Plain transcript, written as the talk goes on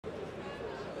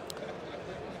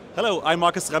Hello, I'm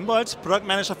Markus Rembold, Product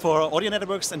Manager for Audio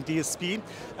Networks and DSP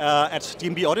at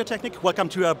DMB Audiotechnik. Welcome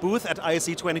to our booth at ISE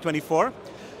 2024.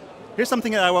 Here's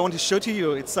something that I want to show to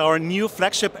you. It's our new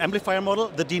flagship amplifier model,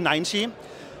 the D90.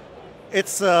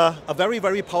 It's a very,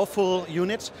 very powerful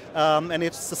unit, and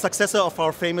it's the successor of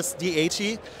our famous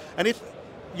D80. And it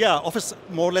offers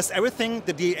more or less everything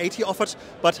the D80 offered,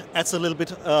 but adds a little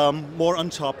bit more on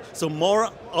top. So more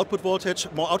output voltage,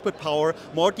 more output power,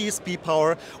 more DSP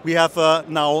power. We have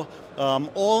now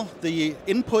all the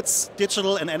inputs,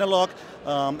 digital and analog,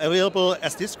 available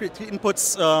as discrete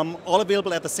inputs, all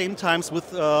available at the same times with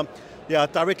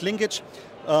direct linkage.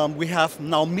 We have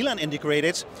now Milan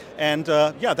integrated, and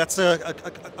that's a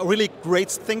really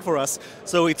great thing for us.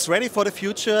 So it's ready for the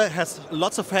future, has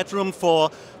lots of headroom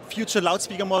for future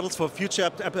loudspeaker models, for future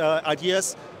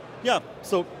ideas.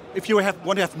 So if you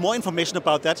want to have more information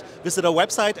about that, visit our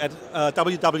website at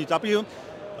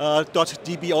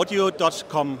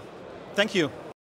www.dbaudio.com. Thank you.